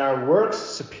law in our works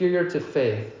superior to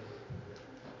faith.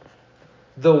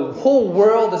 The whole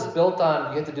world is built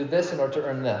on you have to do this in order to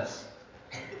earn this.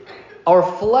 Our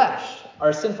flesh,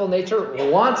 our sinful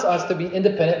nature, wants us to be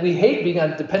independent. We hate being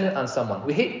dependent on someone.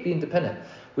 We hate being dependent.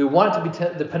 We want to be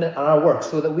dependent on our works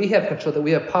so that we have control, that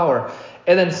we have power.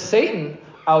 And then Satan,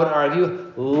 I would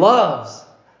argue, loves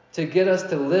to get us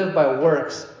to live by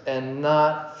works and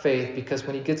not faith, because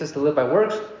when he gets us to live by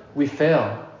works, we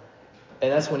fail.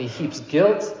 And that's when he heaps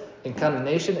guilt and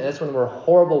condemnation, and that's when we're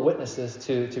horrible witnesses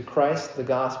to Christ, the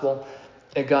gospel,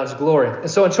 and God's glory. And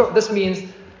so in short, this means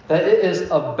that it is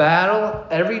a battle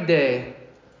every day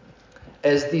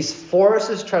as these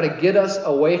forces try to get us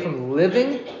away from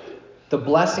living the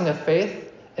blessing of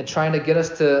faith and trying to get us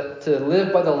to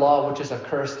live by the law, which is a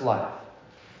cursed life.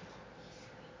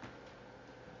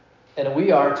 And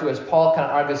we are to, as Paul kind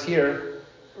of argues here,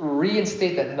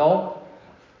 reinstate that, no,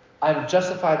 I'm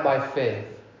justified by faith,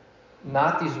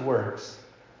 not these works.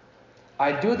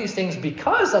 I do these things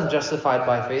because I'm justified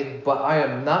by faith, but I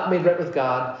am not made right with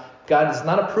God. God does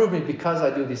not approve me because I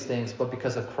do these things, but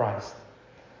because of Christ.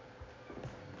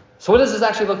 So what does this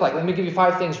actually look like? Let me give you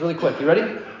 5 things really quick. You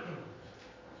ready?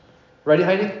 Ready,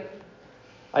 Heidi?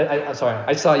 I'm sorry.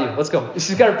 I saw you. Let's go.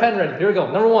 She's got her pen ready. Here we go.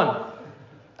 Number 1.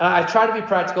 I try to be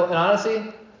practical, and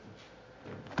honestly,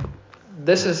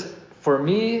 this is for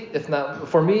me, if not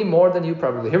for me, more than you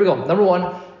probably. Here we go. Number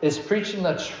 1 is preaching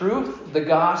the truth, the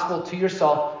gospel to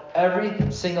yourself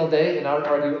every single day, and I would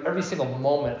argue every single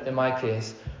moment in my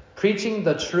case. Preaching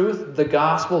the truth, the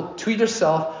gospel to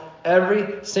yourself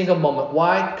every single moment.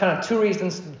 Why? Kind of 2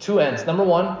 reasons, 2 ends. Number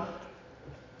 1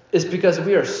 is because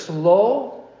we are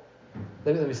slow.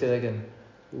 Let me say that again.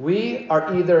 We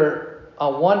are either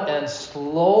on one end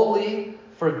slowly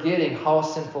forgetting how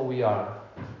sinful we are.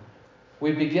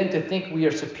 We begin to think we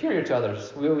are superior to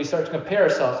others. We start to compare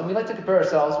ourselves. And we like to compare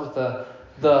ourselves with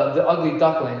the ugly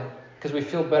duckling because we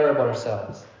feel better about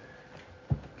ourselves.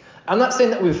 I'm not saying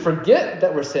that we forget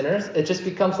that we're sinners. It just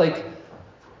becomes like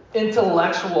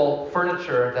intellectual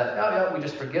furniture that we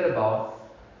just forget about.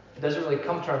 It doesn't really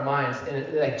come to our minds.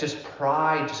 And just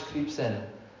pride just creeps in.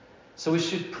 So we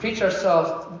should preach to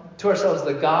ourselves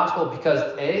the gospel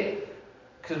because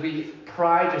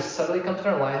pride just suddenly comes in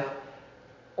our life.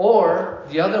 Or,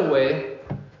 the other way,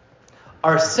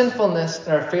 our sinfulness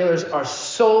and our failures are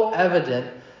so evident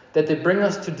that they bring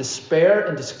us to despair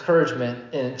and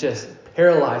discouragement, and it just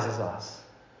paralyzes us.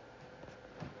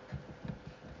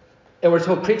 And we're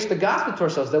told, preach the gospel to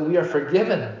ourselves, that we are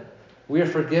forgiven. We are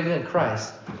forgiven in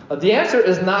Christ. The answer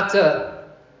is not to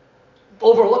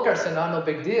overlook our sin, no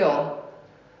big deal,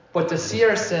 but to see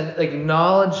our sin,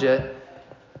 acknowledge it,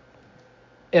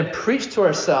 and preach to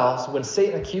ourselves when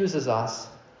Satan accuses us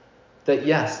that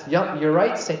you're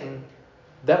right, Satan.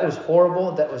 That was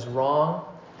horrible. That was wrong.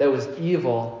 That was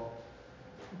evil.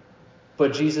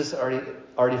 But Jesus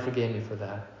already forgave me for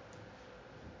that.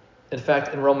 In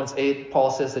fact, in Romans 8,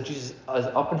 Paul says that Jesus is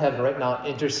up in heaven right now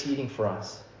interceding for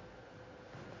us.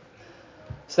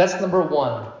 So that's number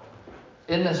 1.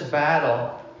 In this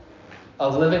battle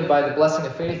of living by the blessing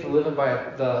of faith, living by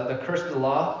the curse of the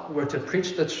law, we're to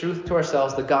preach the truth to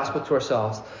ourselves, the gospel to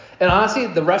ourselves. And honestly,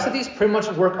 the rest of these pretty much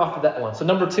work off of that one. So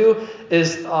number 2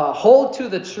 is hold to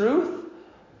the truth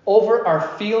over our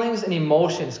feelings and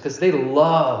emotions, because they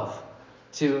love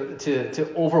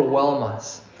to overwhelm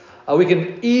us. We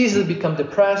can easily become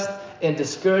depressed and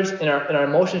discouraged, and our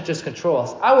emotions just control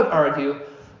us. I would argue,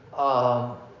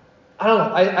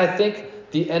 I think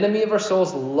the enemy of our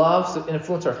souls loves to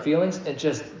influence our feelings and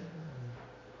just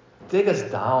dig us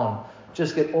down,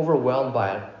 just get overwhelmed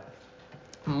by it.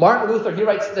 Martin Luther, he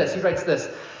writes this,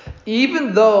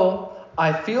 even though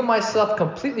I feel myself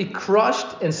completely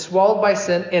crushed and swallowed by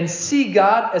sin and see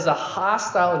God as a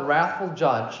hostile and wrathful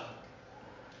judge,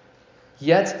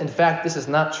 yet, in fact, this is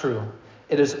not true.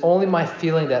 It is only my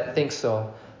feeling that thinks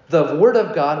so. The Word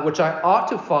of God, which I ought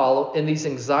to follow in these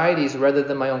anxieties rather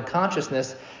than my own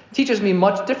consciousness, teaches me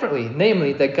much differently,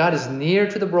 namely that God is near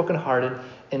to the brokenhearted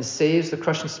and saves the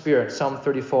crushed in spirit, Psalm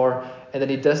 34, and that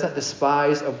he does not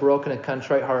despise a broken and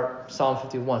contrite heart, Psalm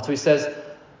 51. So he says,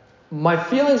 my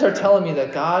feelings are telling me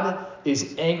that God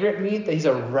is angry at me, that he's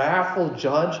a wrathful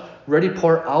judge, ready to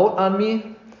pour out on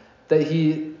me, that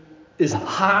he is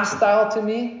hostile to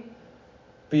me.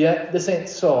 But yet, this ain't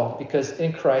so, because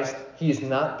in Christ, he is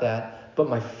not that. But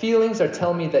my feelings are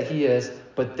telling me that he is,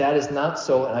 but that is not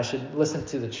so, and I should listen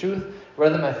to the truth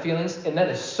rather than my feelings. And that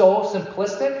is so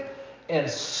simplistic and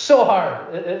so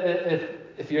hard.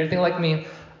 If you're anything like me,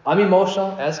 I'm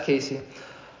emotional, as Casey.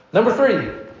 Number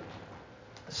 3.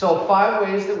 So 5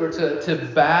 ways that we're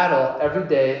to battle every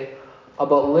day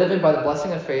about living by the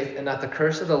blessing of faith and not the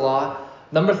curse of the law.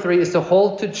 Number 3 is to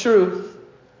hold to truth,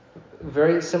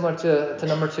 very similar to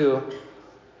number 2,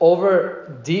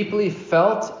 over deeply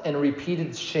felt and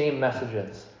repeated shame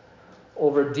messages.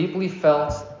 Over deeply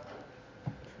felt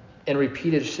and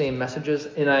repeated shame messages.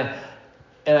 And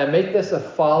I make this a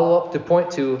follow-up to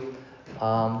point to,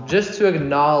 just to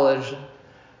acknowledge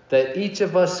that each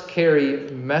of us carry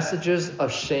messages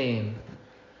of shame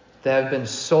that have been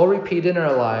so repeated in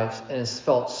our lives and has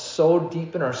felt so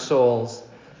deep in our souls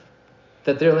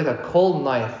that they're like a cold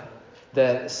knife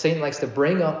that Satan likes to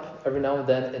bring up every now and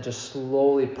then and just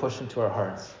slowly push into our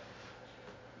hearts.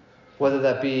 Whether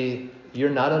that be, you're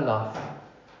not enough,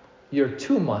 you're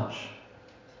too much,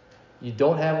 you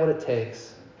don't have what it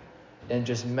takes, and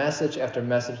just message after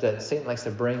message that Satan likes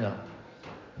to bring up.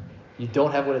 You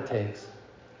don't have what it takes.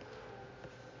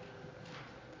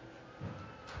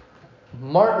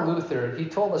 Martin Luther, he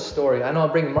told a story. I know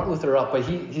I'm bringing Martin Luther up, but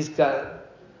he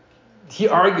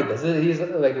argued this. He's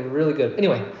like really good.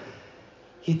 Anyway,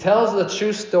 he tells the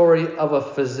true story of a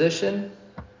physician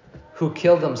who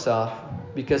killed himself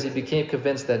because he became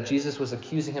convinced that Jesus was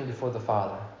accusing him before the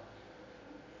Father.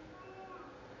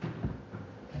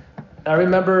 I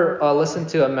remember listening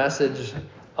to a message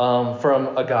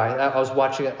from a guy. I was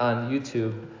watching it on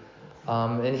YouTube.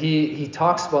 And he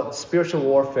talks about spiritual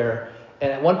warfare.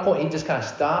 And at one point, he just kind of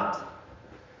stopped.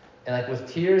 And like with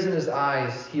tears in his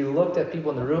eyes, he looked at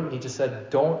people in the room and he just said,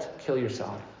 "Don't kill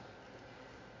yourself.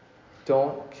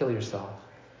 Don't kill yourself."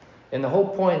 And the whole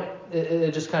point,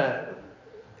 it just kind of,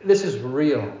 this is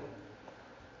real.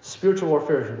 Spiritual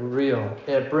warfare is real.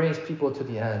 And it brings people to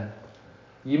the end.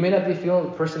 You may not be feeling,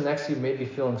 the person next to you may be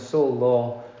feeling so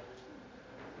low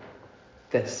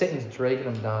that Satan's dragging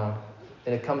them down.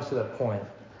 And it comes to that point.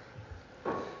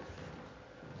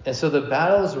 And so the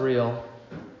battle is real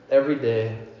every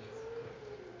day.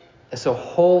 And so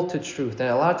hold to truth. And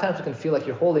a lot of times it can feel like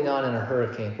you're holding on in a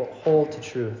hurricane, but hold to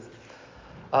truth.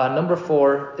 Number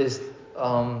 4 is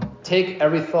take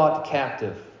every thought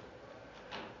captive.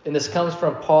 And this comes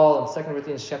from Paul in 2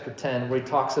 Corinthians chapter 10, where he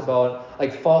talks about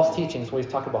like false teachings, where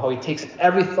he's talking about how he takes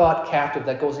every thought captive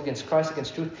that goes against Christ,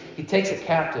 against truth. He takes it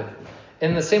captive.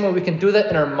 In the same way, we can do that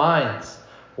in our minds.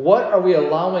 What are we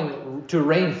allowing to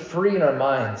reign free in our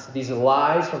minds? These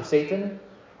lies from Satan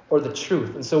or the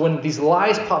truth? And so when these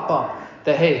lies pop up,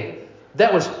 that, hey,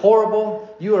 that was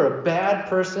horrible, you are a bad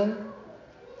person,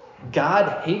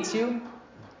 God hates you,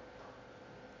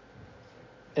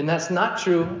 and that's not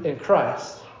true in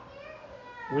Christ.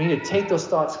 We need to take those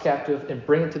thoughts captive and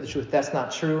bring it to the truth. That's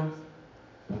not true.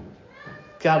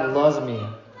 God loves me.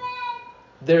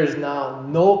 There is now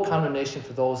no condemnation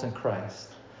for those in Christ.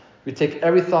 We take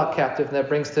every thought captive, and that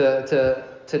brings to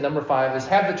number 5 is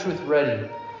have the truth ready.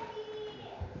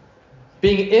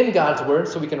 Being in God's word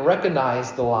so we can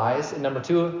recognize the lies. And number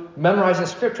 2, memorizing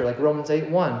scripture like Romans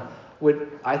 8:1, which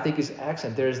I think is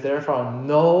excellent. There is therefore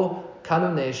no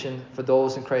condemnation for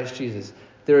those in Christ Jesus.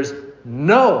 There is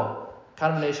no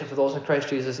condemnation for those in Christ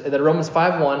Jesus. And then Romans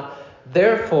 5:1,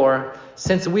 therefore,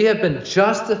 since we have been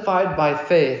justified by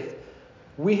faith,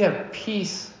 we have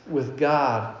peace with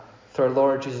God through our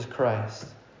Lord Jesus Christ.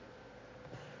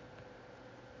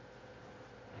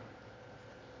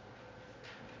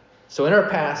 So in our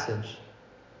passage,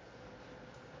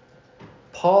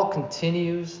 Paul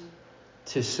continues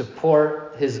to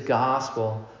support his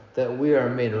gospel that we are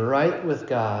made right with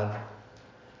God.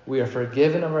 We are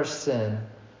forgiven of our sin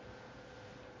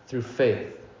through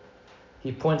faith.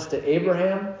 He points to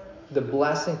Abraham, the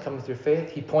blessing coming through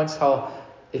faith. He points how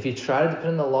if you try to depend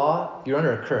on the law, you're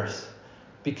under a curse.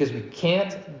 Because we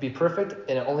can't be perfect,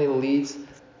 and it only leads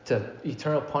to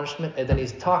eternal punishment. And then he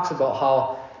talks about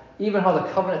how even how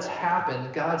the covenants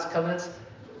happen, God's covenants,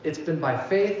 it's been by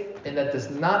faith, and that does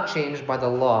not change by the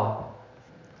law.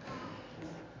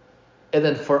 And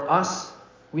then for us,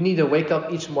 we need to wake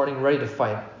up each morning ready to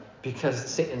fight, because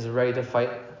Satan's ready to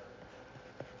fight.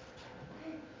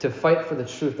 To fight for the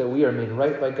truth that we are made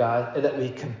right by God, and that we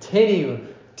continue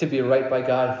to be right by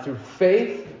God through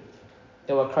faith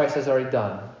in what Christ has already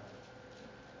done.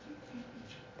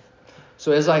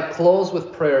 So as I close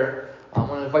with prayer, I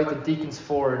want to invite the deacons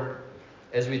forward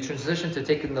as we transition to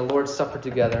taking the Lord's Supper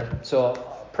together. So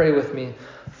pray with me.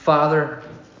 Father,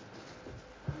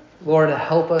 Lord,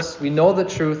 help us. We know the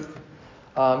truth,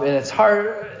 and it's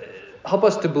hard. Help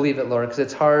us to believe it, Lord, because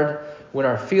it's hard when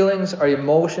our feelings, our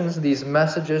emotions, these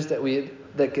messages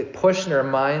that get pushed in our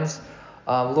minds.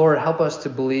 Lord, help us to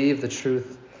believe the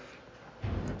truth.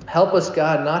 Help us,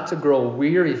 God, not to grow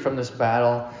weary from this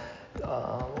battle,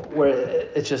 where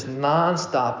it's just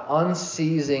nonstop,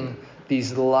 unceasing,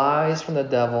 these lies from the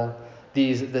devil,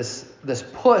 this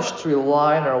push to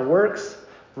rely on our works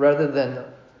rather than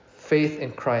faith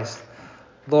in Christ.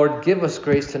 Lord, give us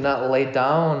grace to not lay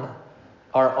down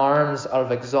our arms out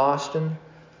of exhaustion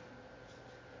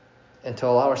and to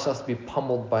allow ourselves to be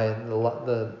pummeled by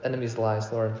the enemy's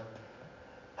lies, Lord.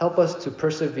 Help us to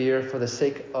persevere for the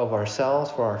sake of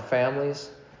ourselves, for our families,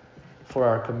 for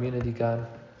our community, God.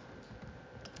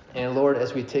 And Lord,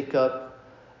 as we take up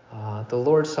the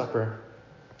Lord's Supper,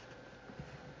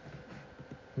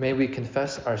 may we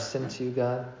confess our sin to you,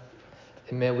 God.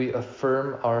 And may we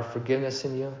affirm our forgiveness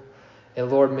in you.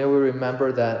 And Lord, may we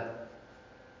remember that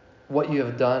what you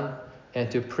have done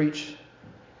and to preach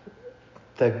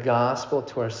the gospel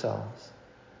to ourselves.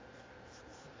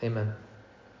 Amen.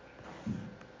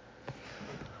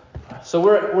 So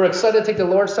we're excited to take the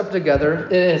Lord's Supper together.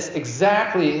 It's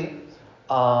exactly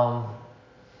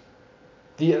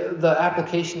the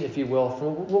application, if you will,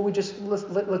 from what we just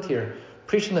looked here.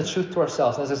 preaching the truth to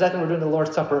ourselves. And that's exactly what we're doing in the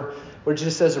Lord's Supper, where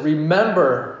Jesus says,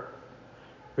 remember,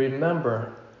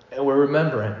 and we're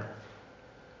remembering.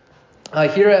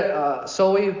 Here at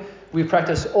Solway, we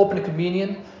practice open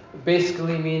communion,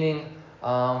 basically meaning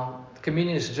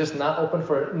communion is just not open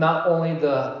for not only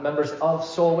the members of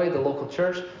Solway, the local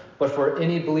church, but for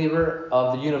any believer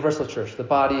of the universal church, the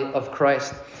body of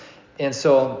Christ. And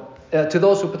so to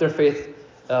those who put their faith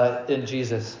in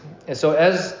Jesus. And so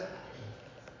as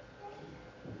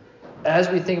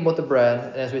we think about the bread,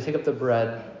 and as we take up the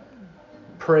bread,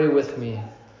 pray with me.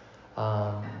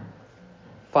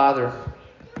 Father,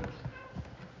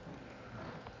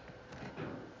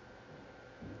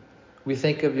 we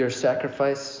think of your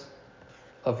sacrifice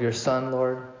of your Son,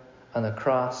 Lord, on the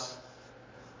cross.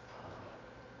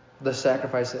 The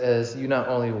sacrifice as you not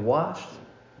only watched,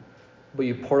 but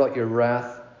you poured out your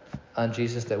wrath on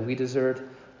Jesus that we deserved.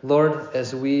 Lord,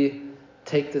 as we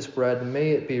take this bread,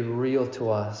 may it be real to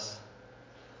us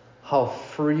how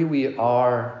free we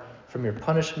are from your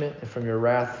punishment and from your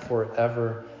wrath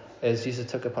forever as Jesus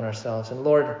took upon ourselves. And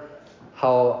Lord,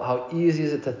 how easy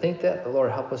is it to think that? But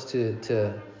Lord, help us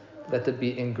to let that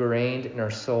be ingrained in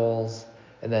our souls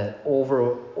and that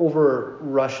over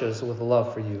rushes with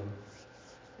love for you.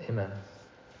 Amen.